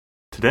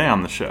Today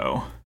on the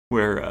show,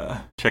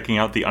 we're checking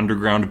out the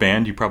underground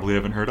band you probably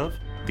haven't heard of,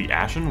 the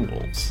Ashen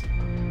Wolves.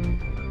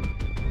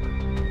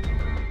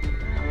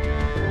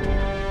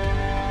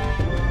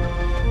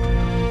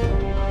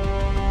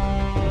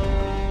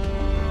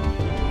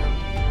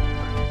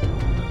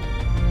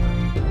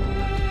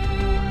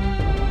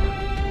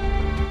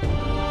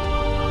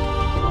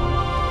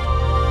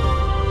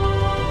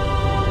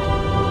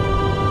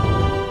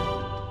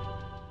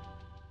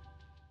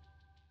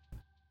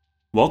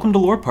 Welcome to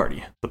Lore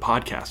Party, the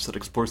podcast that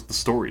explores the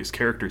stories,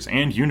 characters,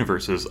 and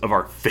universes of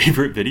our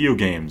favorite video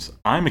games.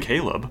 I'm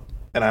Caleb.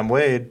 And I'm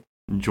Wade.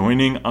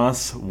 Joining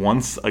us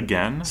once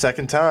again.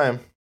 Second time.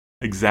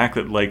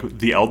 Exactly. Like,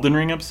 the Elden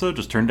Ring episode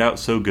just turned out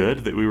so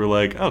good that we were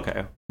like,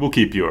 okay, we'll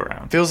keep you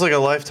around. Feels like a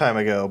lifetime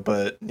ago,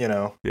 but, you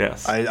know.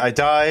 Yes. I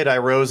died, I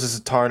rose as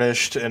a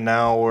tarnished, and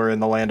now we're in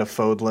the land of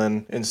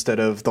Fodlan instead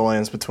of the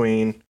lands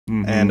between.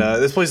 Mm-hmm. And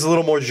this place is a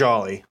little more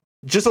jolly.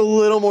 Just a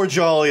little more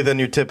jolly than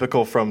your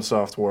typical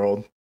FromSoft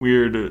world.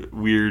 Weird,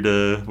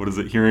 what is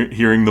it,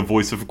 hearing the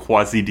voice of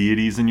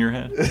quasi-deities in your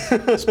head?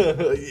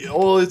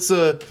 Well, it's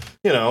a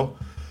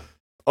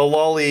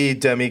lolly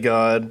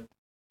demigod,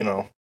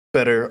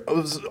 better.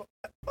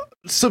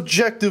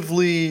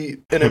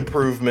 Subjectively an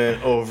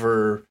improvement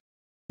over,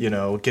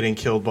 getting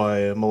killed by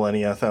a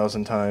millennia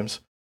 1,000 times.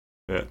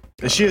 Yeah.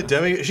 Is she a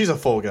demigod? She's a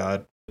full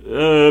god.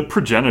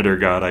 Progenitor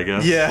god, I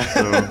guess. Yeah.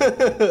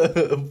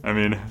 So, I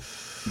mean,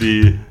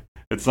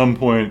 at some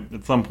point,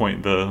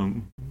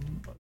 the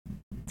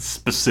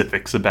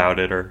specifics about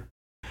it are.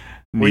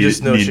 We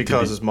just know she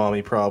causes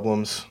mommy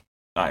problems.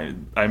 I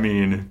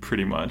mean,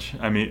 pretty much.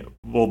 I mean,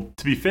 well,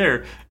 to be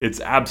fair,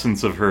 it's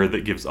absence of her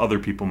that gives other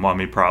people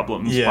mommy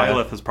problems. Yeah.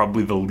 Byleth has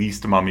probably the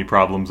least mommy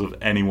problems of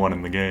anyone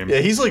in the game. Yeah,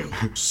 he's like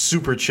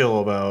super chill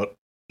about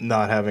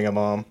not having a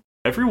mom.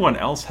 Everyone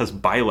else has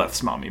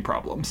Byleth's mommy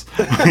problems.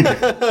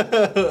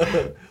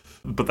 But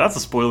that's a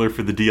spoiler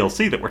for the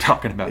DLC that we're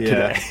talking about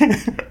today.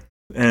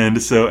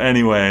 And so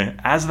anyway,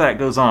 as that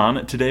goes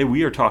on, today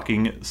we are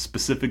talking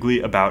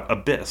specifically about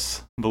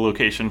Abyss, the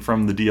location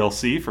from the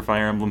DLC for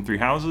Fire Emblem Three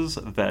Houses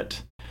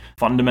that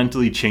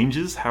fundamentally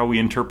changes how we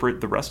interpret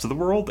the rest of the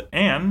world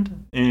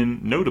and,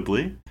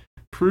 notably,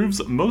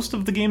 proves most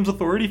of the game's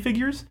authority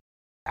figures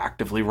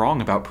actively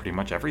wrong about pretty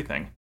much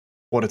everything.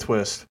 What a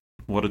twist.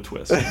 What a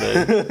twist.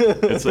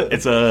 It's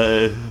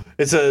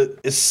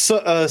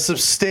a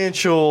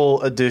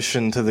substantial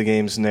addition to the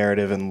game's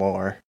narrative and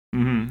lore.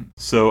 Mm-hmm.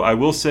 So I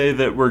will say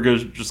that we're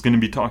just going to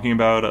be talking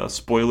about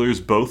spoilers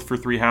both for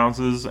Three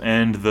Houses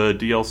and the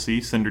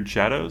DLC Cindered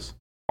Shadows.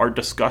 Our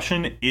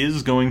discussion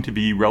is going to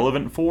be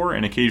relevant for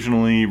and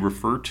occasionally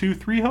refer to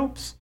Three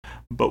Hopes,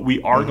 but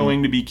we are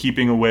going to be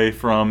keeping away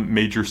from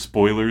major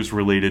spoilers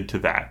related to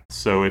that.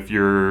 So if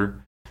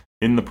you're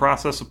in the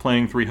process of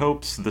playing Three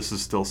Hopes, this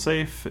is still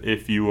safe.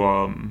 If you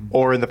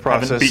or in the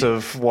process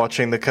of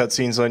watching the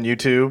cutscenes on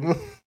YouTube,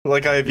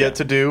 like I have yet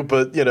to do,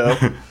 but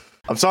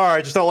I'm sorry,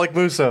 I just don't like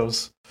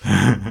Musos.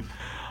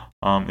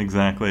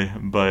 Exactly.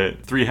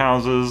 But Three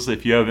Houses,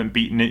 if you haven't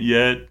beaten it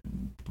yet,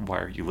 why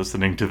are you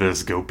listening to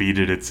this? Go beat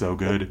it, it's so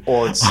good.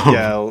 Well, it's,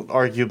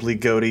 arguably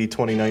GOTY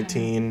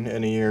 2019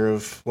 in a year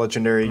of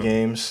legendary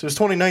games. It was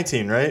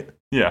 2019, right?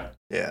 Yeah.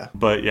 Yeah.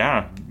 But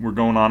yeah, we're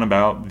going on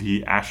about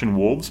the Ashen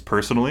Wolves,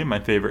 personally, my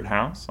favorite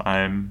house.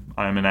 I'm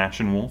an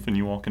Ashen Wolf, and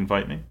you all can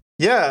fight me.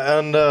 Yeah,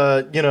 and,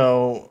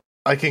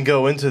 I can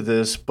go into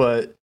this,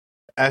 but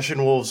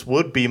Ashen Wolves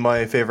would be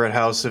my favorite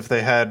house if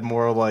they had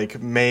more like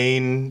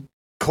main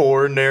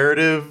core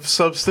narrative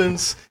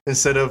substance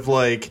instead of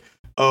like,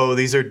 oh,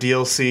 these are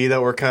DLC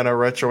that were kind of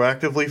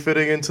retroactively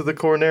fitting into the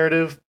core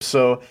narrative.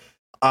 So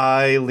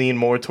I lean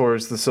more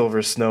towards the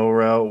Silver Snow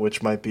route,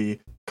 which might be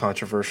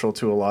controversial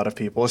to a lot of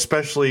people,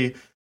 especially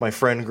my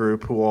friend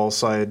group who all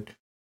side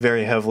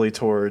very heavily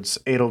towards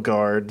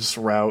Edelgard's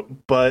route.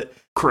 But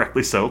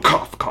correctly so.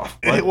 Cough, cough.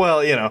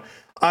 Well,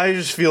 I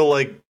just feel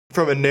like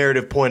from a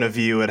narrative point of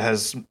view, it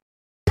has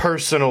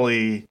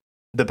personally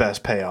the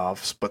best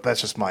payoffs, but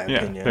that's just my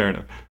opinion. Yeah, fair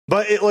enough.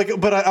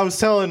 But I was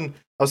telling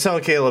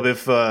Caleb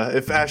if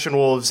Ashen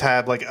Wolves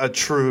had like a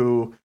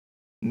true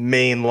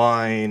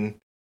mainline,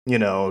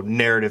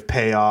 narrative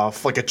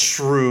payoff, like a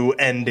true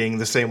ending,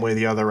 the same way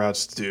the other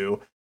routes do,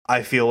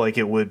 I feel like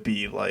it would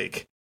be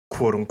like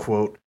quote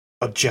unquote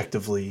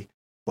objectively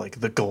like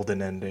the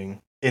golden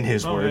ending. In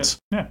his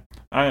words. Yeah.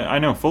 I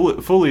know,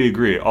 fully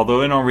agree.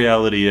 Although in all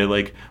reality,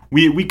 like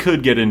we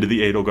could get into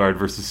the Edelgard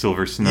versus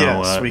Silver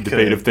Snow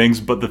debate of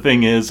things, but the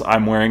thing is,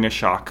 I'm wearing a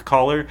shock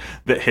collar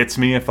that hits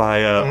me if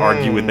I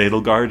argue with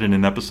Edelgard in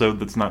an episode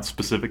that's not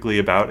specifically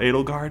about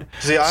Edelgard.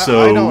 See, I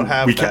don't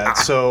have that,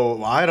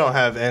 so I don't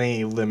have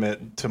any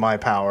limit to my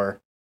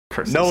power.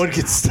 Curses. No one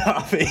can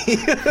stop me.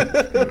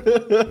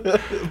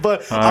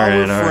 But I'll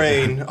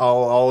refrain. Right.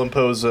 I'll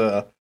impose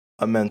a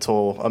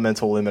mental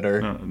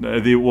limiter.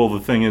 The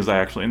thing is, I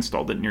actually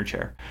installed it in your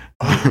chair.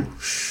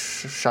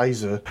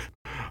 Scheiße.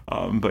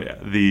 But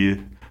yeah,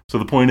 so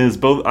the point is,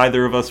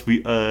 either of us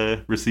we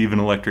receive an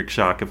electric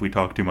shock if we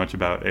talk too much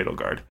about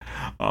Edelgard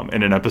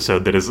in an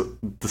episode that is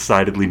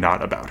decidedly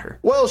not about her.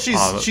 Well,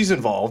 she's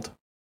involved.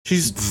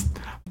 She's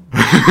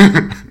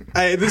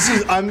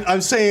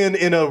I'm saying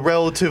in a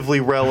relatively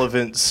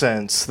relevant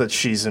sense that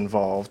she's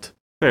involved.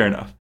 Fair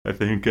enough. I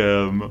think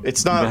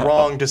it's not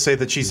wrong to say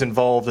that she's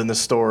involved in the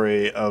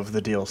story of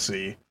the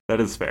DLC.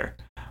 That is fair.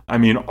 I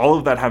mean, all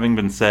of that having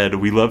been said,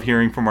 we love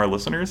hearing from our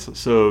listeners,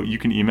 so you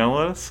can email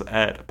us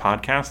at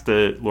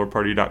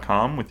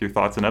podcast@loreparty.com with your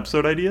thoughts and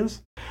episode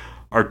ideas.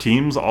 Our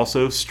teams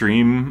also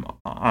stream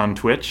on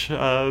Twitch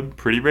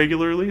pretty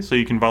regularly, so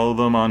you can follow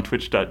them on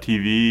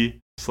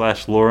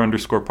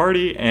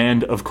twitch.tv/lore_party,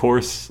 and of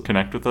course,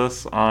 connect with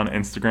us on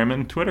Instagram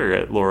and Twitter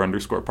at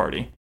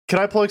lore_party. Can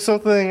I plug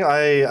something?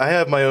 I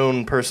have my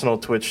own personal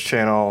Twitch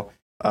channel,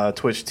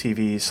 Twitch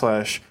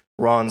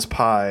TV/Ron's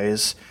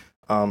Pies.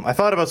 I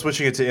thought about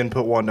switching it to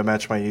Input One to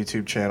match my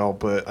YouTube channel,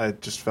 but I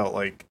just felt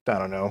like, I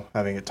don't know,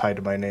 having it tied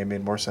to my name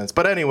made more sense.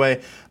 But anyway,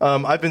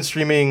 I've been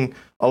streaming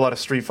a lot of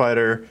Street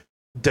Fighter,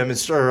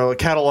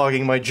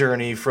 cataloging my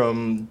journey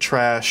from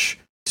trash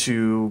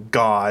to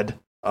God.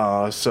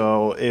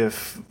 So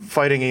if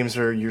fighting games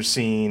are your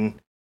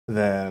scene,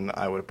 then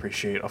I would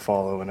appreciate a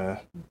follow and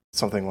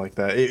something like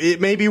that.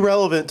 It may be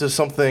relevant to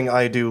something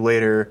I do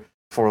later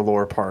for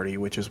Lore Party,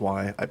 which is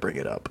why I bring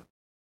it up.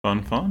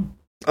 Fun.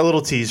 A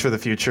little tease for the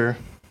future.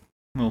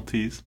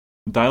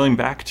 Dialing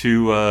back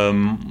to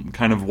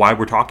kind of why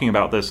we're talking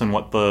about this and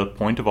what the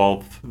point of all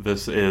of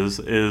this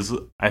is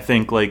I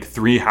think like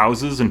Three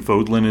Houses and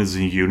Fodlan as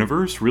a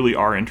universe really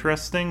are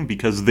interesting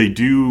because they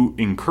do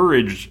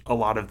encourage a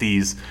lot of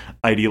these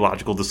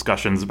ideological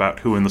discussions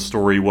about who in the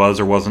story was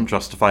or wasn't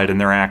justified in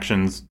their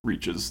actions.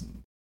 Reaches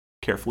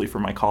carefully for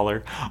my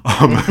collar.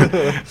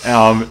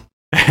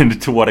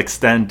 And to what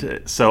extent.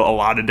 So a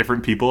lot of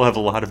different people have a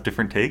lot of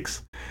different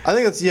takes. I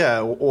think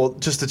well,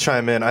 just to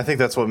chime in, I think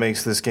that's what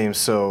makes this game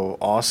so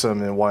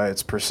awesome and why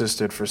it's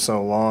persisted for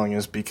so long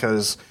is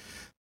because,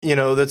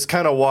 that's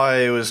kind of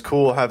why it was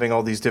cool having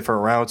all these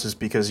different routes is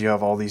because you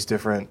have all these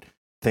different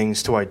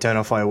things to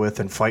identify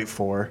with and fight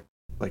for.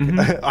 Like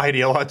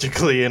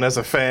ideologically and as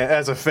a fan,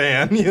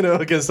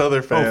 against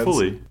other fans.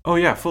 Fully.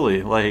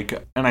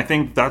 And I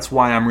think that's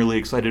why I'm really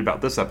excited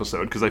about this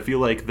episode because I feel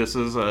like this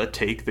is a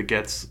take that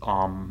gets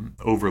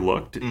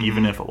overlooked,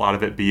 even if a lot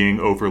of it being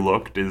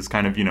overlooked is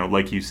kind of,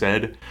 like you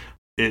said,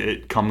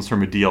 it comes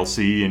from a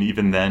DLC, and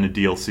even then a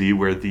DLC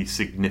where the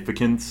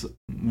significance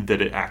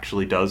that it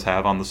actually does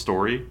have on the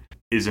story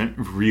isn't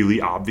really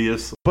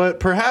obvious. But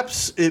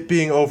perhaps it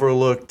being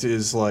overlooked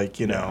is like,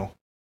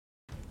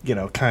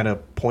 kind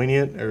of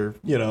poignant or,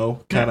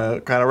 kind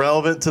of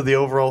relevant to the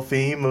overall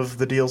theme of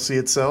the DLC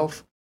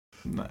itself.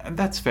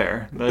 That's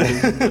fair. That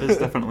is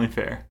definitely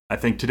fair. I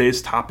think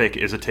today's topic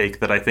is a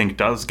take that I think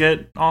does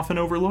get often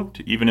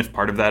overlooked, even if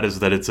part of that is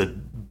that it's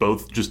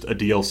both just a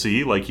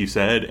DLC, like you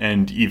said,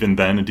 and even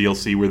then a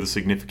DLC where the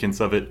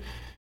significance of it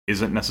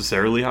isn't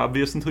necessarily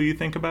obvious until you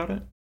think about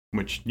it,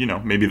 which,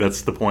 maybe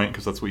that's the point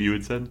because that's what you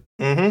had said.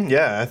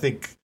 Yeah, I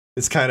think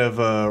it's kind of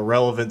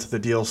relevant to the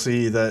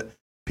DLC that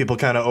people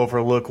kind of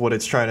overlook what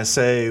it's trying to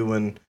say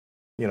when,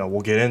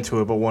 we'll get into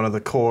it, but one of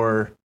the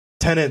core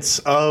tenets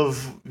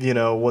of,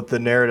 what the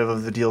narrative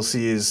of the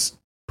DLC is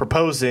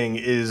proposing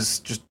is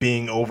just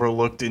being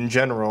overlooked in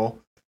general,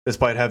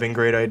 despite having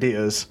great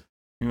ideas.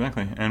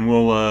 Exactly. And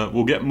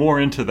we'll get more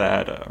into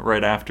that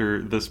right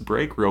after this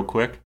break real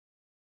quick.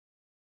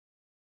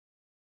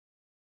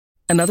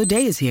 Another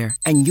day is here,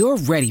 and you're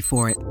ready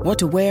for it. What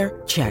to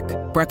wear? Check.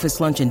 Breakfast,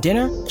 lunch, and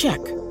dinner?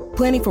 Check.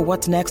 Planning for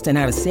what's next and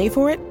how to save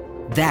for it?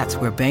 That's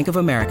where Bank of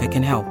America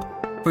can help.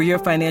 For your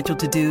financial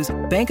to-dos,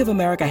 Bank of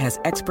America has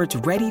experts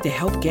ready to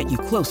help get you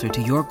closer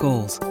to your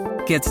goals.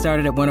 Get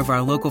started at one of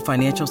our local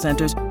financial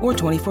centers or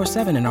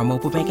 24/7 in our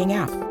mobile banking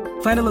app.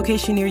 Find a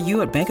location near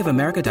you at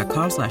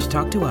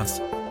bankofamerica.com/talktous.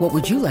 What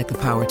would you like the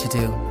power to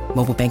do?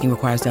 Mobile banking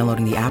requires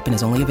downloading the app and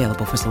is only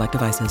available for select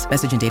devices.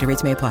 Message and data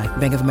rates may apply.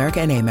 Bank of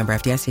America N.A., member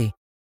FDIC.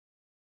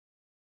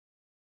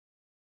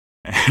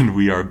 And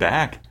we are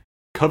back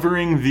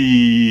covering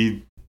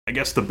the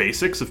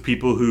basics of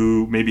people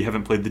who maybe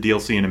haven't played the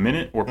DLC in a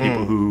minute or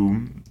people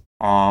who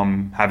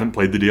haven't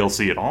played the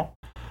DLC at all.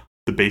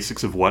 The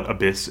basics of what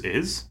Abyss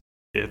is.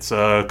 It's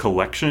a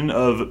collection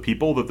of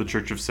people that the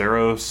Church of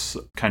Seiros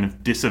kind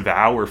of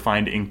disavow or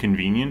find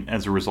inconvenient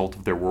as a result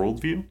of their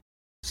worldview.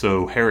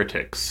 So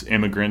heretics,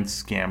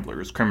 immigrants,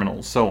 gamblers,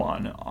 criminals, so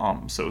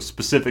on. So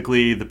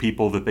specifically the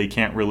people that they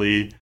can't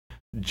really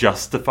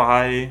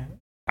justify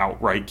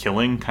outright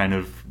killing, kind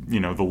of,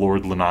 the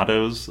Lord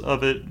Lenatos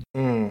of it.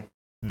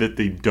 That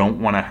they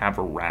don't want to have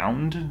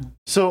around.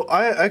 So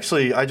I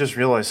just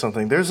realized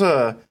something. There's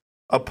a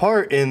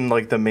part in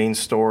like the main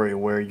story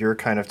where you're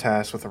kind of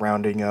tasked with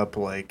rounding up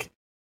like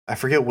I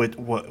forget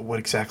what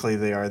exactly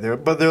they are there,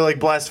 but they're like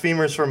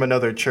blasphemers from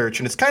another church,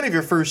 and it's kind of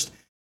your first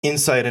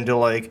insight into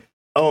like,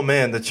 oh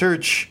man, the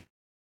church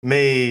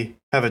may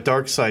have a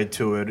dark side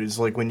to it. It's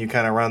like when you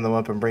kind of round them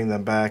up and bring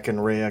them back,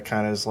 and Rhea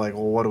kind of is like,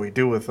 well, what do we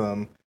do with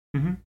them?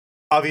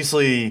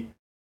 Obviously,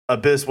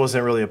 Abyss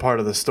wasn't really a part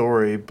of the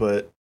story,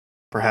 but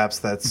perhaps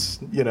that's,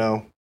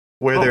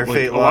 where their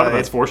fate lies. A lot of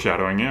that's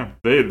foreshadowing, yeah.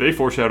 They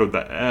foreshadowed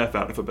the F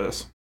out of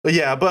Abyss.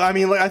 Yeah, but I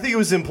mean, like, I think it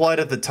was implied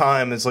at the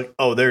time, it's like,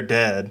 oh, they're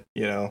dead,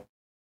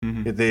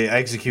 They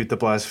execute the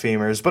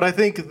blasphemers. But I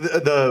think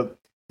the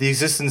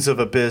existence of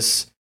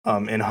Abyss,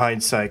 in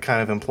hindsight,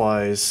 kind of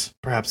implies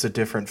perhaps a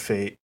different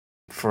fate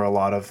for a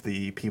lot of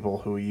the people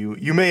who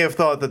you may have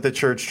thought that the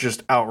church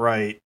just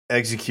outright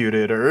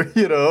executed or,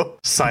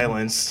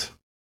 silenced.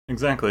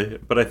 Exactly.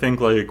 But I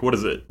think, what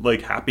is it?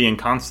 Happy and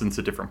Constance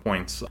at different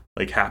points.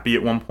 Happy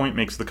at one point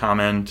makes the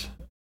comment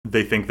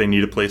they think they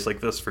need a place like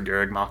this for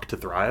Garreg Mach to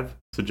thrive,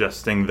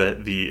 suggesting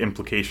that the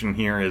implication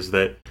here is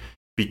that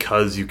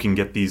because you can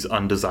get these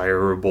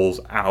undesirables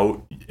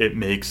out, it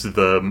makes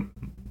the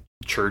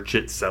church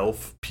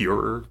itself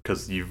purer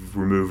because you've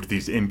removed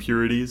these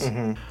impurities.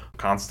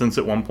 Constance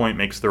at one point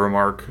makes the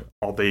remark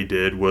all they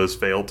did was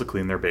fail to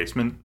clean their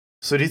basement.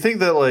 So do you think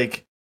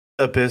that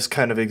Abyss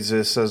kind of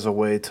exists as a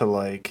way to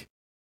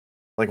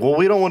well,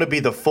 we don't want to be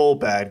the full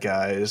bad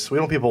guys. We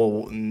don't want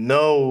people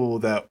know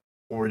that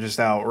we're just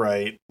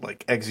outright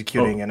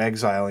executing and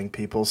exiling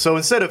people. So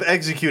instead of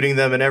executing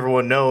them and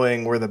everyone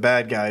knowing we're the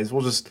bad guys,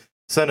 we'll just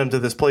send them to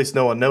this place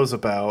no one knows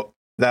about.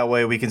 That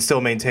way we can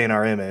still maintain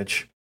our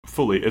image.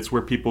 Fully. It's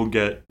where people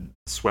get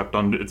swept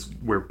under. It's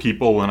where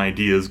people and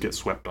ideas get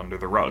swept under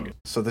the rug.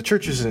 So the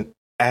church isn't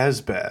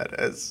as bad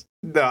as...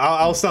 No,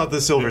 I'll stop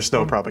the Silver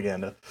Snow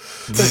propaganda.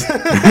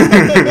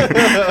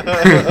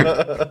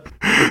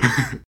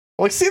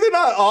 See, they're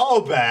not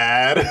all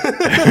bad.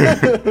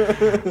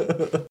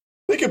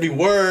 They could be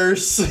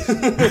worse.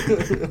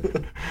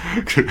 The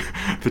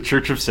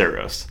Church of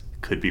Saros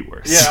could be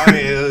worse.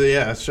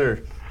 Yeah, sure.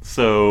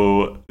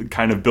 So,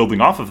 kind of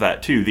building off of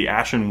that, too, the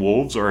Ashen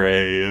Wolves are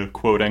a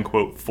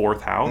quote-unquote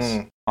fourth house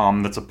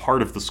that's a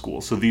part of the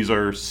school. So these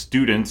are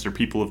students or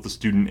people of the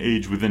student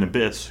age within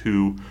Abyss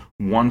who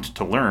want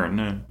to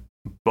learn,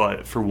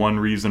 but for one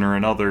reason or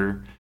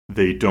another,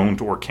 they don't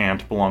or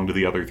can't belong to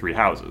the other three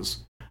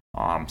houses.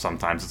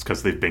 Sometimes it's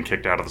because they've been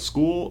kicked out of the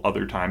school.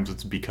 Other times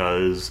it's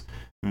because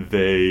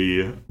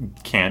they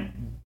can't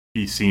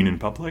be seen in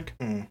public.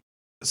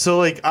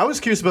 So, I was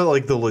curious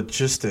about, the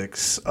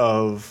logistics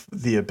of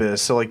the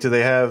Abyss. So, do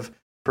they have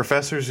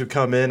professors who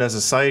come in as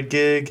a side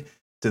gig?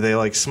 Do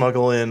they,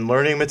 smuggle in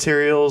learning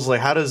materials?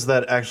 How does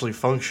that actually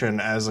function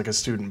as, a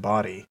student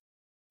body?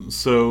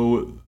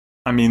 So,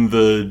 I mean,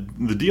 the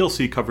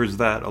DLC covers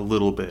that a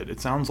little bit. It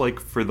sounds like,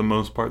 for the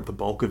most part, the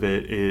bulk of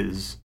it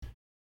is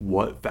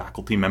what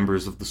faculty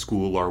members of the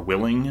school are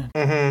willing.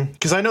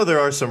 Because I know there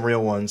are some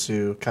real ones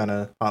who kind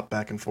of hop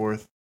back and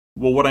forth.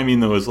 Well, what I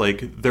mean, though, is,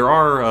 there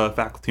are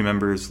faculty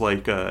members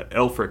like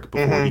Elfric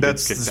before he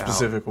gets kicked out. That's the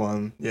specific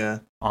one, yeah.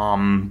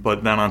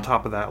 But then on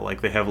top of that,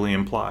 they heavily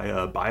imply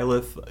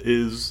Byleth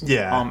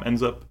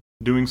ends up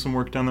doing some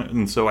work down there.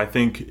 And so I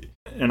think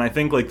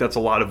that's a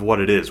lot of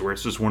what it is, where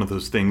it's just one of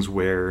those things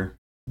where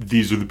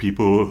these are the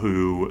people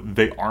who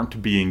they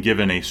aren't being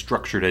given a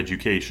structured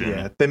education.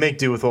 Yeah, they make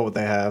do with what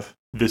they have.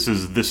 This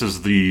is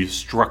the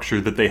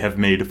structure that they have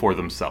made for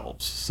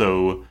themselves.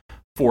 So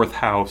fourth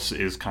house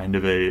is kind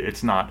of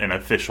it's not an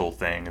official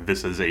thing.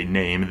 This is a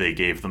name they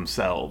gave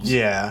themselves.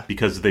 Yeah.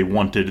 Because they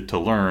wanted to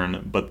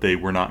learn, but they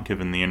were not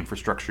given the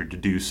infrastructure to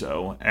do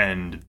so.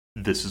 And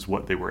this is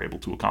what they were able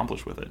to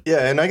accomplish with it.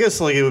 Yeah, and I guess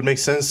it would make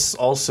sense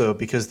also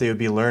because they would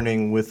be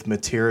learning with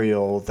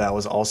material that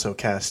was also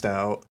cast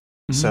out.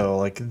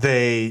 So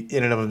they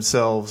in and of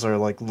themselves are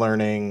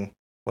learning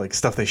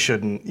stuff they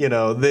shouldn't,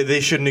 they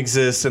shouldn't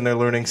exist, and they're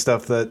learning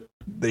stuff that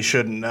they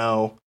shouldn't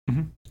know.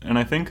 And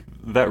I think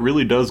that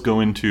really does go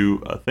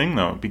into a thing,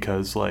 though,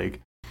 because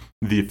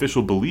the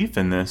official belief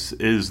in this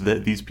is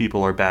that these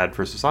people are bad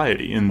for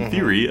society. In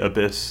theory,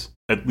 Abyss,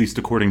 at least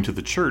according to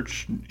the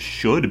church,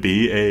 should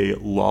be a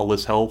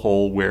lawless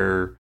hellhole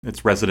where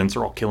its residents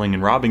are all killing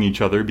and robbing each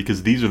other,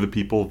 because these are the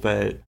people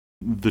that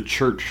the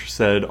church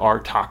said are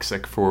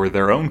toxic for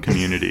their own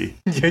community.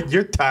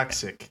 You're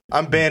toxic.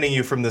 I'm banning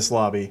you from this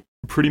lobby.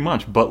 Pretty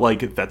much, but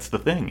that's the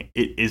thing.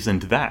 It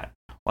isn't that.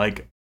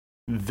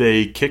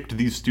 They kicked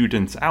these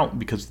students out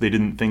because they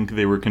didn't think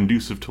they were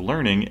conducive to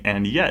learning,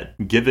 and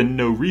yet, given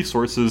no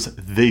resources,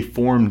 they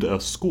formed a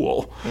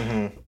school.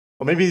 Well,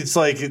 maybe it's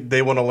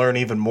they want to learn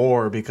even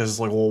more because,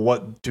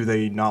 what do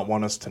they not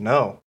want us to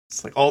know?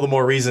 It's all the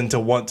more reason to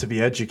want to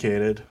be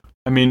educated.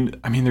 I mean,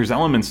 there's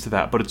elements to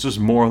that, but it's just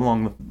more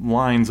along the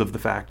lines of the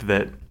fact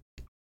that,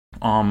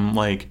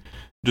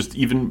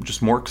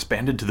 just more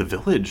expanded to the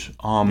village.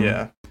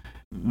 Yeah.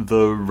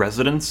 The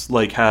residents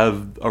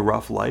have a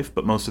rough life,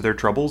 but most of their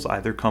troubles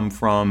either come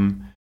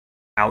from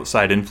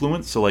outside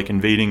influence, so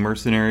invading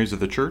mercenaries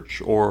of the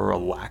church, or a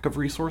lack of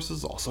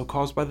resources also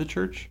caused by the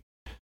church.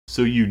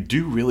 So you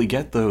do really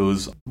get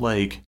those,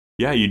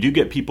 you do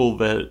get people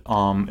that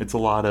it's a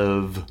lot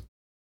of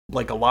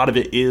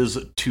it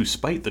is to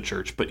spite the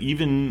church, but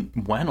even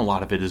when a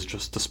lot of it is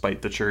just to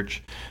spite the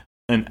church,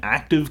 an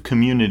active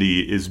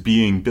community is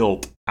being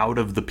built out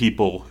of the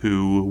people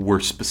who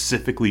were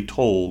specifically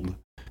told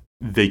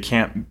they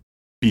can't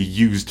be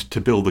used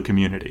to build a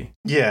community.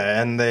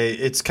 Yeah, and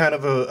it's kind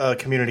of a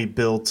community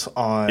built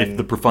on... If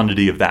the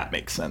profundity of that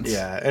makes sense.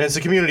 Yeah, and it's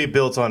a community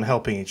built on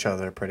helping each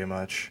other, pretty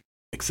much.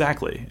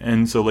 Exactly.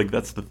 And so,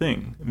 that's the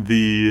thing.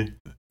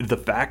 the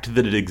fact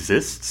that it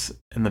exists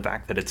and the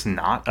fact that it's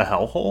not a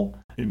hellhole,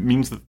 it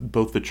means that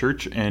both the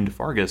church and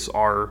Fargus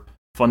are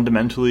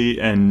fundamentally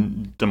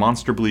and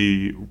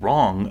demonstrably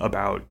wrong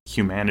about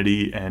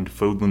humanity and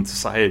Fodlan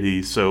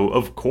society. So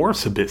of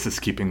course Abyss is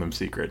keeping them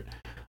secret.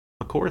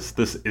 Of course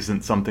this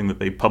isn't something that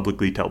they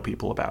publicly tell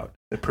people about.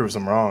 It proves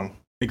them wrong.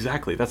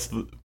 Exactly.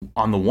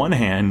 On the one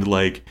hand,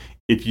 like,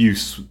 if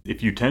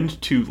you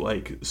tend to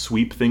like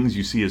sweep things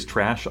you see as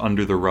trash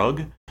under the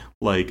rug,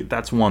 like,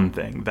 that's one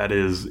thing that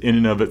is in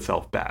and of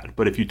itself bad.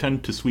 But if you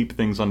tend to sweep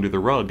things under the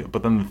rug,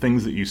 but then the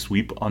things that you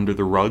sweep under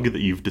the rug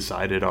that you've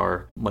decided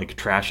are like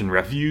trash and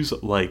refuse,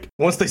 like,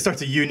 once they start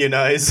to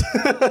unionize,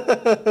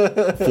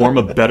 form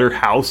a better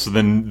house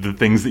than the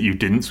things that you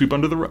didn't sweep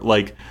under the rug.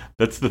 Like,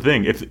 that's the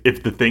thing.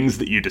 If the things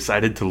that you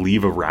decided to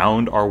leave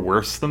around are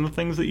worse than the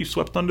things that you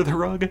swept under the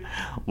rug,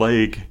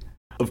 like,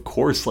 of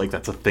course, like,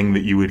 that's a thing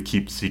that you would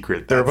keep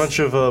secret. There are a bunch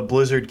of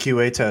Blizzard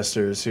QA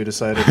testers who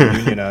decided to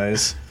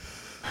unionize.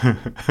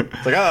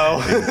 It's like,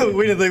 oh,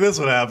 we didn't think this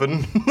would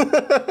happen.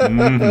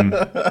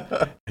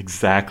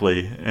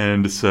 Exactly.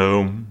 And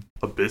so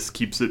Abyss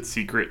keeps it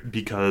secret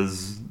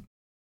because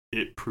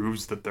it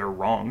proves that they're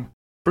wrong.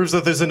 Proves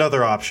that there's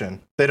another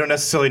option. They don't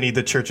necessarily need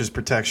the church's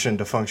protection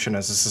to function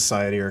as a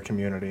society or a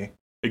community.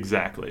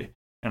 Exactly.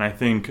 And I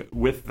think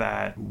with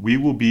that, we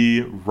will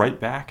be right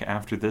back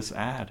after this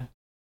ad.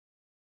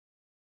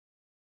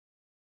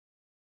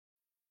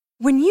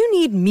 When you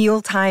need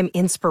mealtime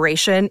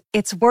inspiration,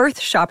 it's worth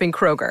shopping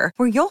Kroger,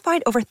 where you'll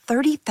find over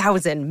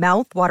 30,000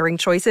 mouth-watering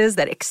choices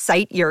that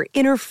excite your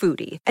inner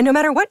foodie. And no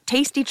matter what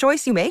tasty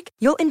choice you make,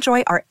 you'll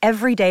enjoy our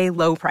everyday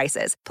low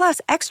prices, plus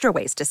extra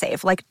ways to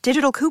save, like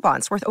digital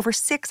coupons worth over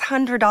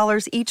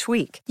 $600 each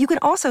week. You can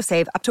also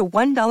save up to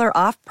 $1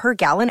 off per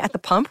gallon at the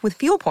pump with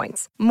fuel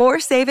points.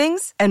 More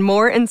savings and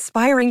more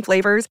inspiring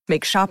flavors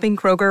make shopping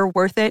Kroger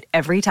worth it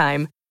every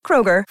time.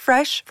 Kroger,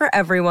 fresh for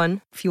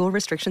everyone. Fuel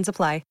restrictions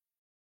apply.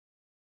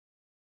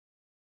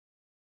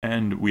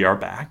 And we are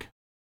back.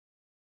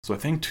 So I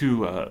think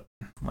to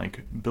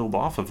like build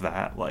off of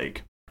that,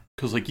 like,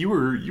 because like you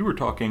were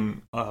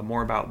talking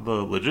more about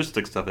the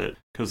logistics of it,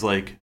 because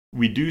like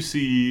we do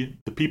see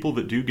the people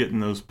that do get in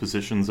those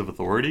positions of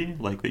authority,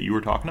 like that you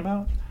were talking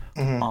about.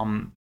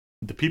 Mm-hmm.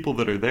 The people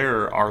that are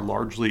there are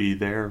largely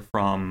there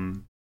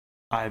from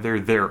either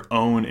their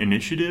own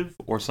initiative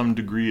or some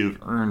degree of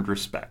earned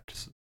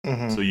respect.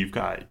 Mm-hmm. So you've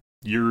got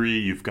Yuri,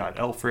 you've got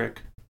Elfric.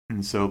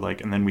 And so,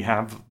 like, and then we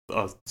have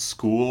a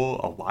school,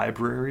 a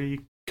library,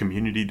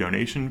 community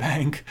donation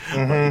bank,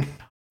 like,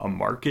 a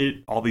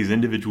market, all these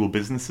individual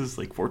businesses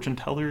like fortune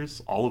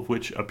tellers, all of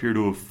which appear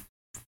to have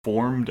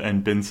formed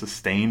and been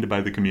sustained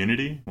by the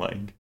community.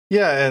 Like,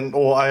 yeah, and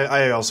well,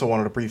 I also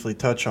wanted to briefly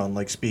touch on,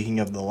 like, speaking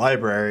of the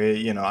library,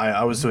 you know,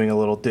 I was doing a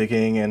little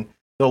digging, and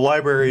the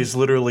library is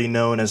literally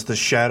known as the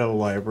Shadow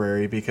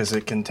Library because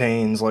it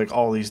contains, like,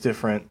 all these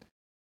different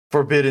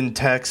forbidden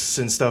texts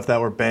and stuff that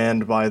were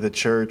banned by the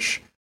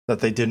church that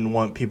they didn't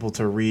want people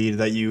to read.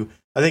 That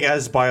I think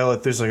as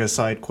Byleth, there's like a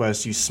side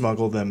quest, you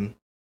smuggle them.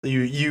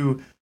 You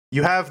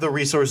have the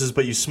resources,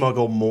 but you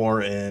smuggle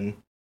more in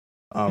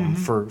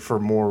for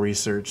more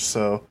research.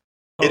 So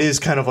it is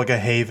kind of like a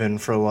haven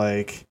for,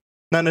 like,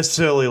 not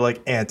necessarily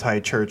like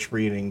anti-church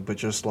reading, but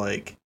just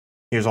like,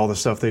 here's all the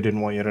stuff they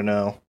didn't want you to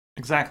know.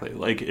 Exactly.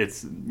 Like,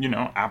 it's, you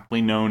know,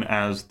 aptly known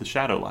as the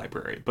Shadow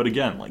Library. But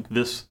again, like,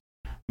 this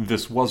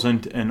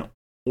wasn't an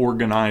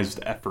organized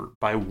effort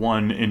by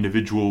one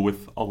individual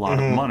with a lot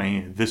of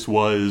money. This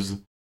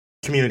was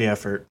community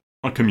effort.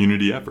 A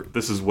community effort.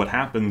 This is what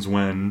happens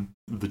when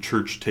the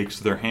church takes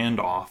their hand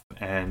off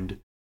and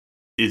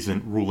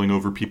isn't ruling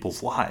over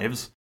people's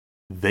lives.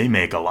 They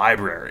make a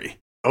library.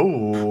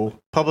 Oh,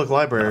 public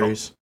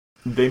libraries.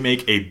 They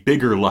make a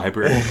bigger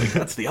library. Like,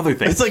 that's the other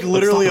thing. It's like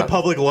literally a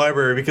public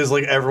library because,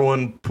 like,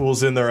 everyone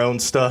pulls in their own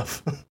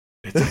stuff.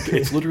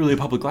 It's literally a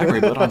public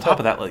library, but on top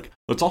of that, like,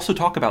 let's also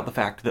talk about the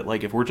fact that,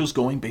 like, if we're just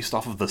going based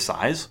off of the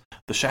size,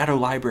 the Shadow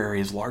Library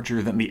is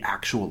larger than the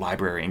actual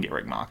library in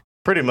Garreg Mach.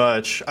 Pretty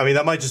much. I mean,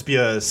 that might just be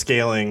a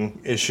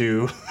scaling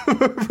issue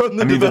from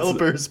the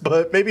developers,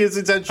 but maybe it's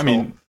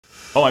intentional.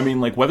 I mean,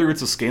 like, whether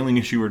it's a scaling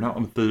issue or not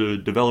with the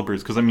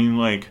developers, because, I mean,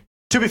 like...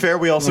 To be fair,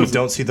 we also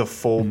don't see the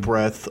full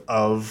breadth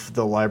of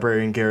the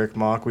library in Garreg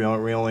Mach. We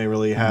only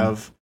really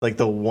have, like,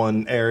 the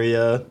one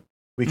area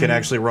we can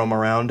actually roam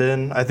around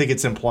in. I think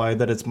it's implied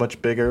that it's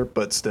much bigger,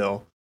 but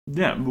still.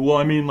 Yeah, well,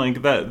 I mean,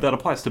 like, that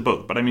applies to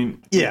both, but I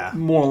mean, yeah,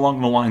 more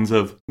along the lines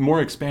of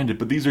more expanded,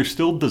 but these are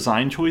still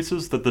design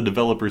choices that the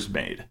developers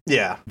made.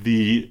 Yeah.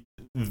 The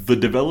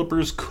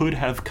developers could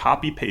have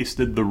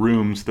copy-pasted the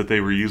rooms that they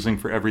were using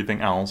for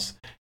everything else,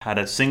 had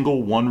a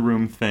single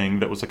one-room thing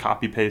that was a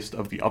copy-paste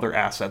of the other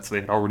assets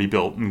they had already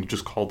built, and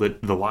just called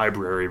it the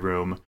library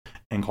room,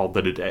 and called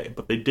it a day.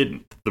 But they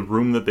didn't. The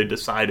room that they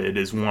decided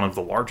is one of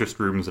the largest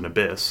rooms in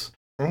Abyss.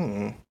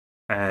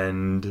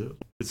 And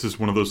it's just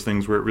one of those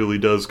things where it really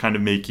does kind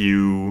of make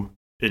you...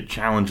 It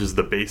challenges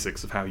the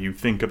basics of how you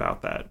think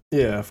about that.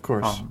 Yeah, of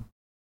course.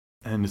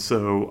 And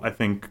so I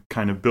think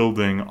kind of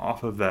building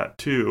off of that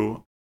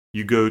too,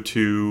 You go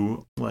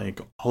to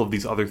like all of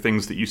these other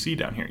things that you see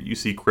down here. You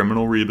see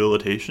criminal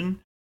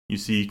rehabilitation. You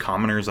see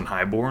commoners and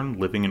highborn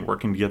living and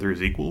working together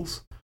as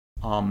equals.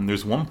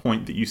 There's one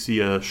point that you see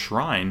a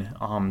shrine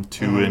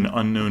to an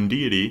unknown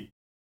deity.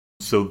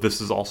 So this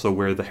is also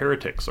where the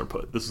heretics are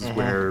put. This is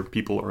where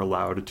people are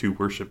allowed to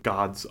worship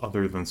gods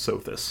other than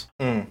Sothis.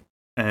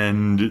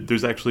 And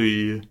there's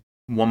actually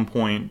one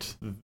point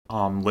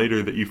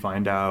later that you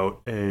find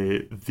out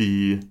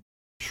the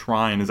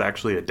shrine is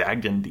actually a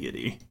Dagdan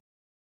deity.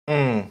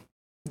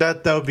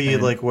 That would be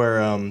like where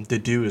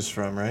Dedu is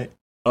from, right?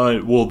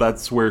 Well,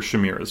 that's where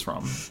Shamir is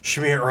from.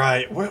 Shamir,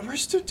 right.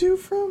 Where's Dedu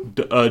from?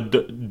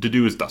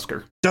 Dedu is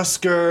Dusker.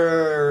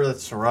 Dusker,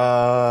 that's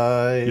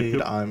right.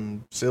 Yep.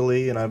 I'm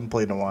silly and I haven't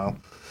played in a while.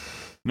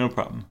 No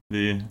problem.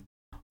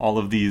 All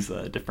of these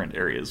different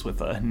areas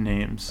with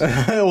names.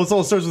 Well, it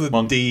all starts with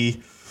a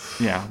D.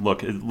 Yeah,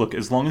 look.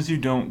 As long as you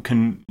don't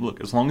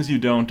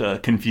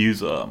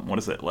confuse what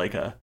is it, like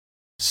a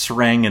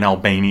Sreng in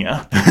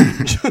Albania.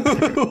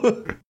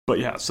 But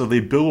yeah, so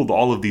they build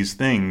all of these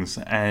things,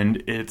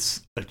 and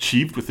it's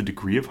achieved with a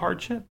degree of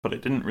hardship, but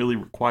it didn't really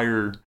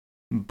require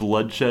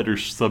bloodshed or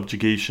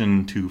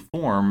subjugation to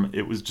form.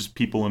 It was just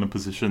people in a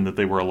position that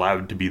they were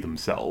allowed to be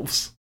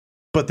themselves.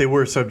 But they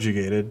were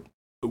subjugated.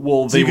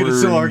 Well, so you could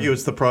still argue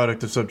it's the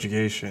product of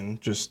subjugation,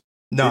 just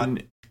not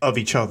of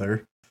each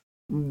other.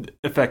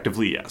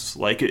 Effectively, yes.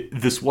 Like,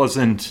 this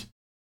wasn't,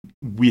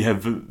 we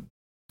have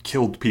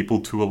killed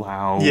people to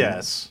allow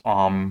this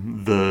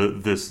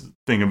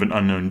thing of an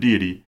unknown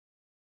deity.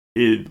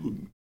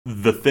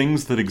 The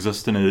things that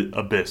exist in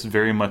Abyss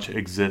very much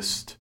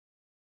exist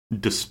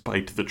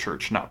despite the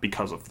church, not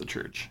because of the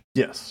church.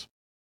 Yes.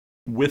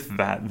 With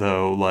that,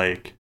 though,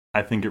 like,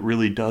 I think it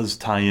really does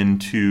tie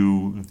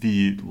into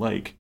the,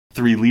 like,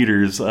 three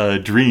leaders'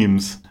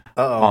 dreams.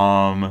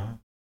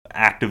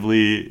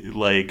 Actively,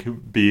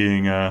 like,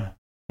 being,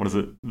 what is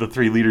it? The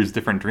three leaders'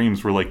 different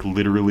dreams were, like,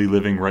 literally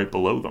living right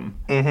below them.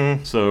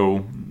 Mm-hmm.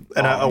 So,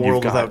 and a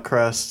world without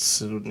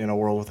crests, in a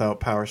world without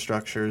power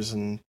structures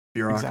and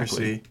bureaucracy.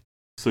 Exactly.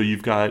 So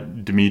you've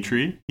got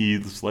Dimitri.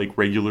 He's, like,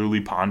 regularly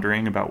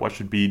pondering about what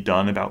should be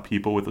done about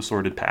people with a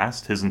sordid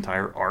past. His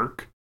entire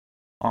arc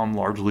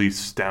largely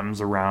stems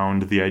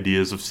around the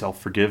ideas of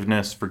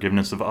self-forgiveness,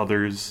 forgiveness of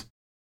others,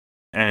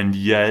 and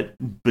yet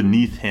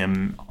beneath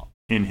him,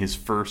 in his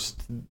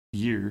first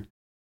year,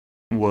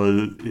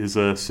 is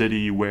a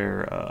city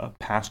where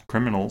past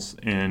criminals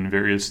in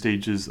various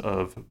stages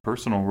of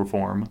personal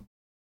reform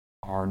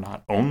are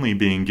not only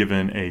being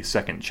given a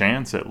second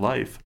chance at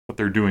life, but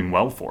they're doing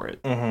well for it.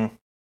 Mm-hmm.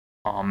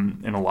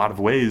 In a lot of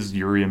ways,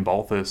 Yuri and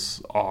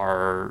Balthus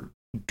are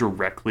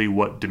directly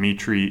what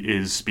Dimitri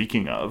is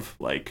speaking of,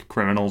 like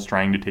criminals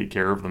trying to take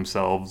care of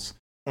themselves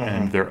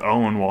and their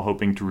own while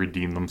hoping to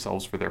redeem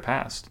themselves for their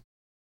past.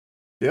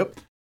 Yep.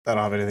 I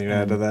don't have anything to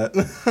add to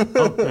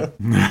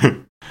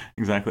that.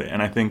 Exactly.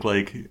 And I think,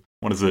 like,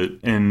 what is it,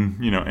 in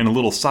a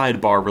little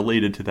sidebar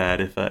related to that,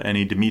 if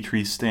any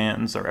Dimitri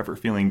stans are ever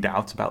feeling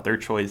doubts about their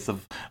choice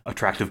of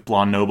attractive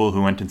blonde noble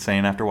who went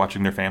insane after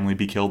watching their family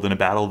be killed in a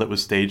battle that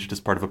was staged as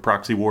part of a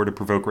proxy war to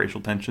provoke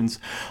racial tensions,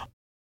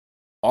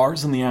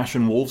 Ours in the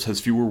Ashen Wolves has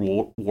fewer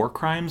war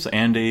crimes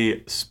and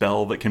a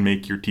spell that can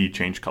make your tea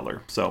change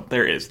color. So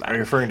there is that. Are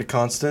you referring to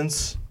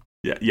Constance?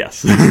 Yeah.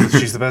 Yes.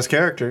 She's the best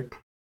character.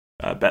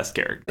 Best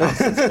character.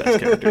 Constance, best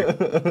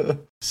character.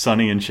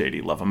 Sunny and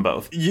Shady, love them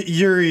both.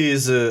 Yuri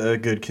is a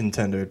good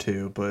contender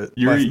too, but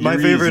Yuri my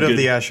favorite of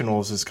the Ashen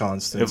Wolves is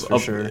Constance for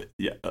sure.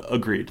 Yeah,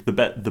 agreed.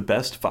 The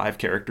best 5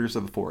 characters are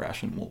the 4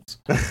 Ashen Wolves.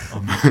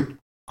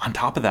 On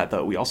top of that,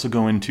 though, we also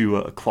go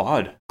into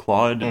Claude.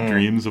 Claude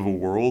dreams of a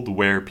world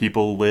where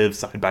people live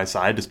side by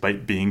side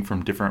despite being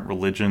from different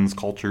religions,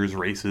 cultures,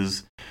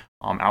 races.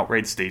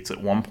 Outright states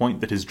at one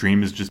point that his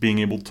dream is just being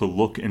able to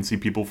look and see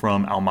people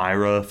from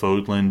Almyra,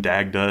 Fodlan,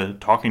 Dagda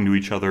talking to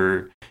each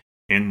other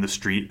in the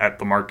street at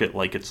the market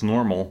like it's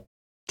normal.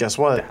 Guess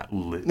what? That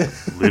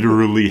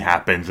literally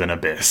happens in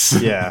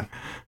Abyss. Yeah.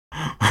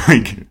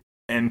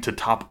 And to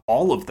top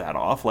all of that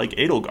off, like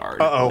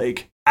Edelgard. Uh-oh.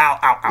 Like,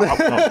 ow.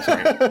 Oh,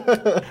 sorry.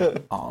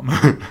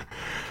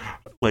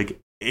 Like,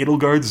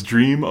 Edelgard's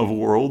dream of a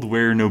world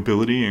where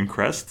nobility and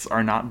crests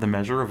are not the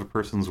measure of a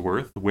person's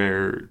worth,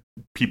 where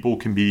people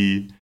can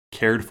be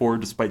cared for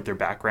despite their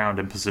background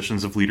and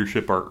positions of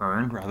leadership are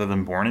earned rather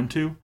than born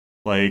into,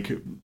 like,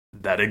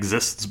 that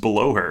exists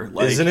below her.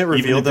 Like, isn't it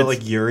revealed that,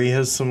 like, Yuri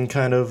has some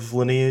kind of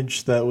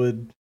lineage that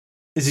would...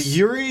 Is it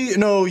Yuri?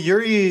 No,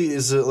 Yuri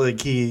is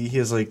like, he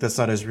is like, that's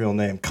not his real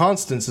name.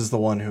 Constance is the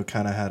one who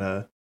kind of had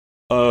a...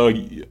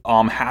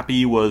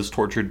 Happy was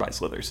tortured by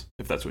Slithers,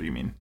 if that's what you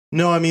mean.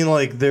 No, I mean,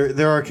 like,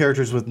 there are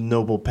characters with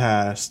noble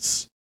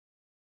pasts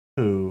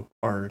who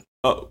are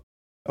a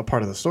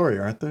part of the story,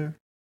 aren't there?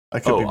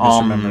 I could be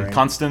misremembering.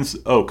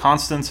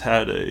 Constance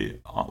had a...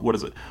 what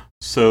is it?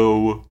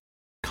 So,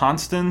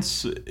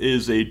 Constance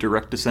is a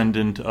direct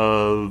descendant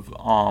of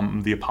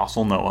the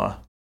Apostle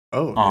Noah.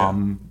 Oh, yeah.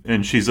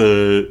 And she's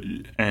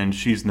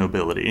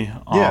nobility.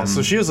 Yeah,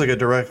 so she has, like, a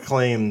direct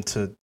claim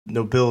to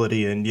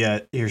nobility, and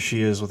yet here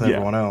she is with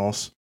everyone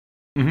else.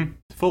 Mm-hmm.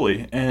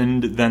 fully.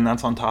 And then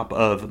that's on top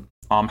of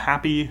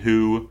Happy,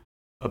 who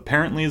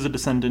apparently is a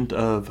descendant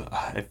of,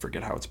 I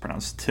forget how it's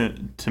pronounced,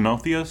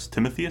 Timotheus?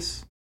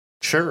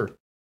 Sure.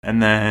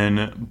 And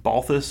then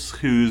Balthus,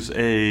 who's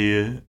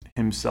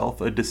himself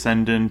a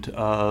descendant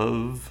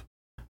of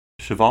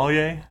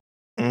Chevalier.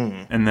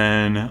 And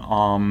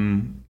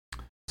then,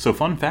 so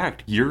fun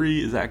fact,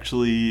 Yuri is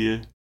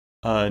actually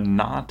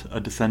not a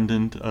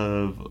descendant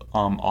of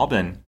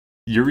Aubin.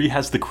 Yuri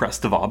has the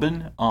crest of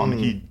Aubin.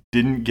 He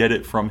didn't get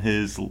it from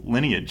his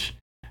lineage.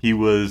 He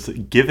was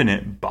given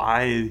it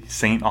by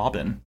Saint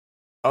Aubin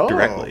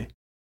directly.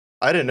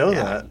 I didn't know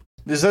that.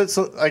 Is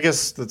that? I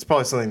guess that's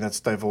probably something that's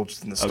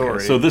divulged in the story.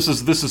 Okay, so this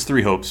is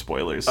Three Hopes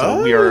spoilers.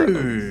 So we are.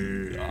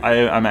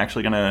 I'm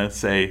actually gonna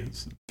say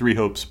Three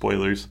Hopes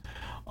spoilers.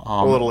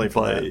 A little late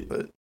for that,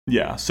 but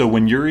yeah. So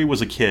when Yuri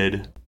was a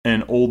kid,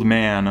 an old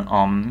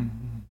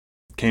man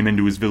came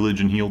into his village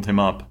and healed him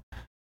up,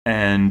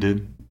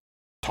 and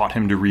taught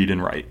him to read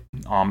and write.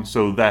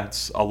 So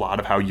that's a lot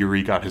of how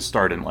Yuri got his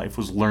start in life,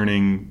 was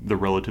learning the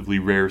relatively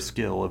rare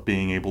skill of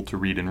being able to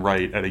read and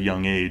write at a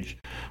young age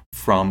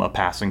from a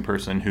passing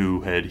person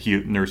who had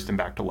nursed him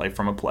back to life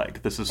from a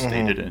plague. This is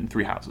stated in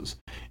Three Houses.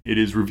 It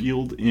is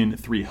revealed in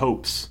Three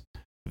Hopes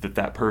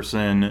that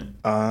person,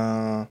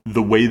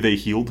 the way they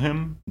healed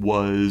him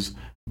was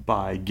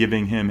by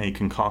giving him a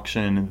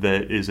concoction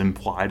that is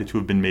implied to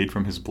have been made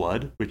from his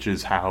blood, which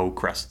is how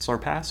crests are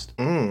passed.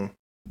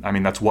 I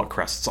mean, that's what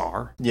crests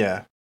are.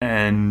 Yeah.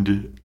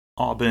 And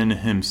Aubin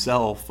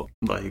himself,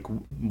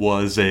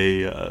 was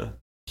a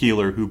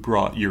healer who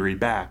brought Yuri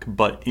back,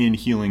 but in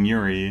healing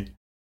Yuri,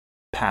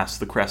 passed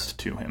the crest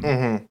to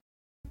him.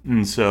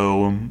 And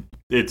so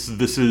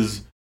this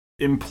is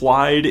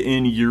implied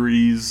in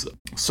Yuri's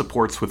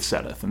supports with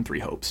Seth in Three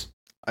Hopes.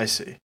 I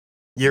see.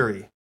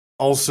 Yuri,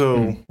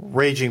 also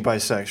raging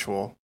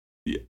bisexual.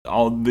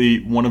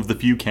 One of the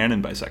few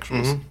canon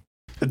bisexuals.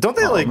 Don't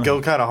they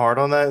go kind of hard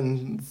on that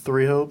in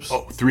Three Hopes?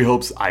 Oh, Three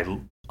Hopes,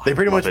 they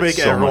pretty much make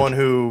everyone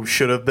who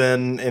should have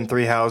been in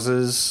Three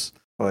Houses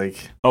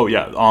Oh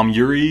yeah,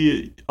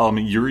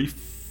 Yuri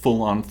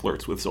full on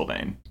flirts with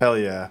Sylvain. Hell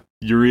yeah.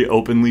 Yuri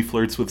openly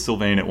flirts with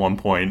Sylvain at one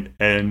point,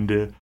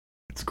 and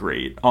it's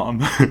great.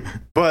 But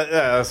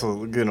that's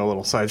getting a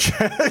little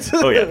sidetracked.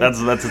 Oh yeah, that's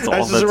it's all. I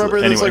just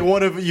remember that's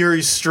one of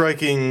Yuri's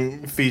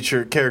striking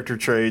character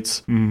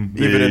traits,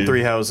 even in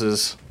Three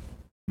Houses.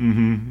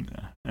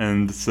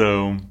 And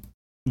so,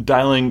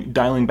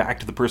 dialing back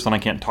to the person I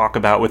can't talk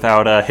about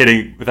without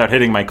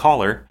hitting my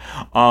collar.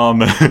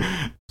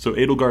 So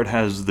Edelgard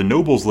has the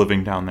nobles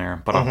living down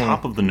there, but on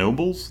top of the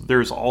nobles,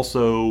 there's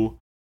also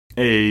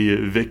a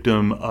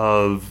victim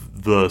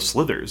of the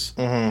Slithers.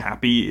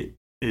 Happy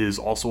is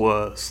also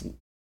a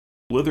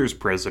Slithers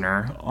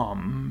prisoner,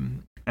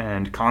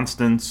 and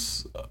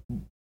Constance,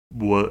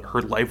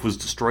 her life was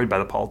destroyed by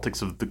the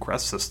politics of the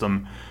crest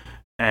system,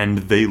 and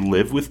they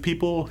live with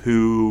people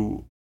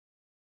who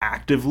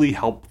actively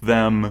help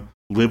them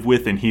live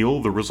with and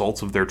heal the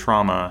results of their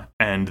trauma,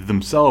 and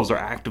themselves are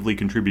actively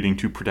contributing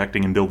to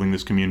protecting and building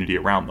this community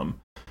around them.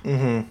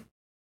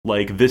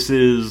 This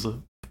is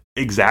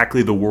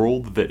exactly the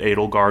world that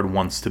Edelgard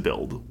wants to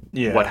build.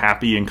 Yeah. What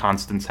Happy and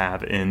Constance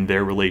have in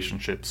their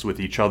relationships with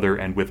each other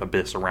and with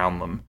Abyss around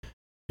them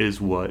is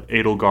what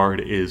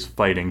Edelgard is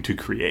fighting to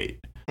create.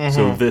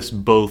 So this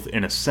both,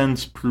 in a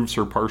sense, proves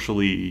her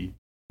partially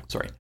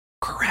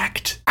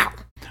correct.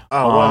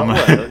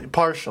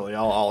 Partially,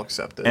 I'll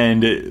accept it.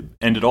 And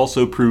it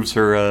also proves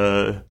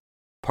her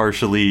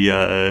partially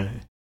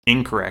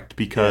incorrect,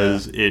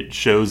 because it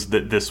shows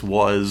that this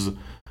was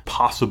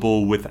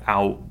possible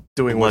without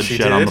doing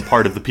bloodshed on the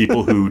part of the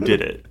people who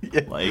did it.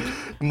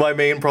 My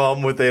main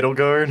problem with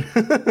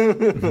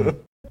Edelgard.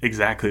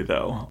 Exactly,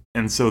 though.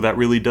 And so that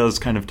really does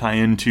kind of tie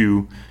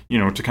into,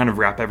 to kind of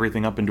wrap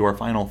everything up into our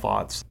final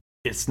thoughts.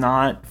 It's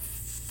not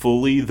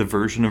fully the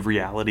version of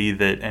reality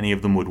that any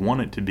of them would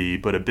want it to be,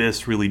 but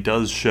Abyss really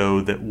does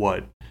show that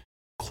what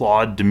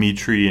Claude,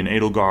 Dimitri, and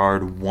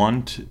Edelgard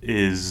want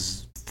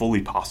is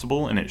fully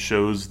possible, and it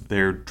shows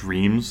their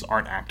dreams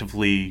aren't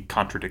actively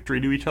contradictory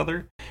to each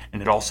other.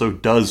 And it also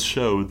does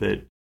show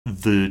that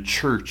the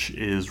church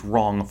is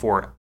wrong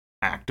for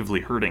actively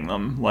hurting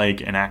them,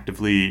 and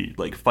actively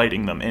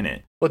fighting them in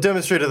it. Well, it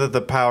demonstrated that the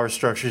power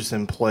structures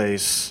in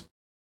place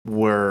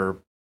were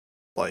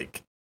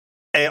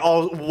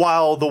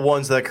while the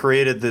ones that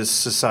created this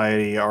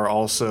society are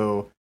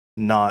also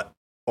not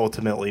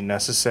ultimately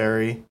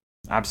necessary.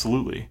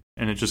 Absolutely.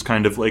 And it just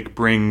kind of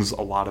brings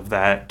a lot of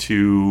that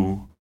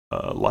to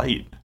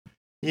light.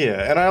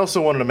 Yeah, and I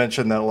also wanted to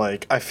mention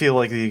that I feel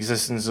like the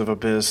existence of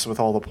Abyss, with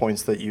all the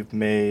points that you've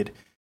made,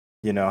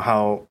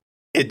 how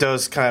it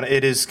is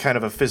kind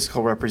of a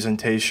physical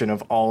representation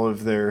of all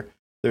of their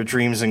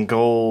dreams and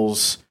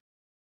goals.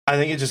 I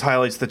think it just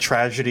highlights the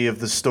tragedy of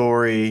the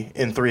story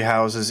in Three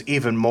Houses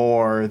even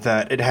more,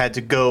 that it had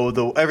to go,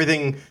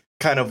 everything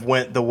kind of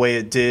went the way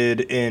it did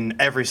in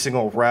every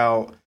single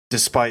route,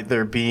 despite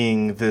there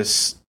being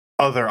this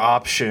other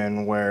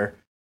option where,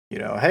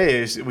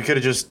 hey, we could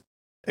have just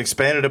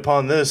expanded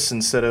upon this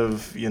instead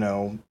of,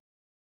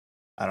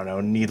 I don't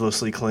know,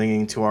 needlessly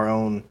clinging to our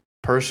own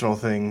personal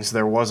things,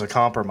 there was a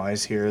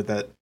compromise here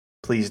that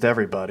pleased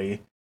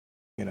everybody.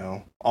 You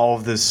know, all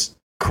these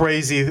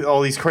crazy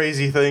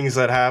things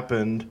that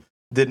happened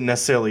didn't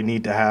necessarily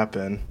need to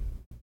happen.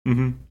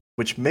 Mm-hmm.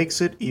 Which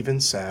makes it even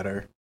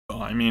sadder.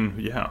 Well, I mean,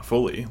 yeah,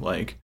 fully.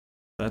 Like,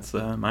 that's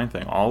my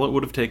thing. All it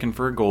would have taken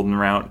for a golden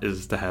route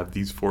is to have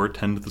these 4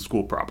 attend to the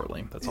school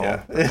properly. That's all.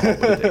 Yeah. That's all it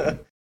would have taken.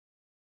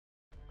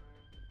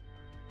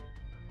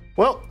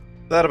 Well,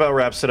 that about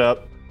wraps it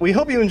up. We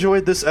hope you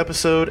enjoyed this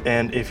episode,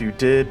 and if you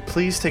did,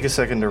 please take a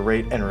second to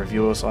rate and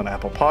review us on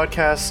Apple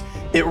Podcasts.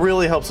 It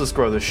really helps us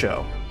grow the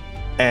show.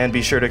 And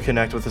be sure to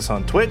connect with us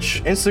on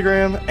Twitch,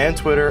 Instagram, and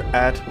Twitter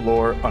at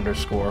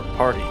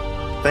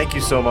lore_party. Thank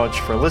you so much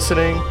for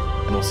listening,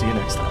 and we'll see you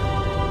next time.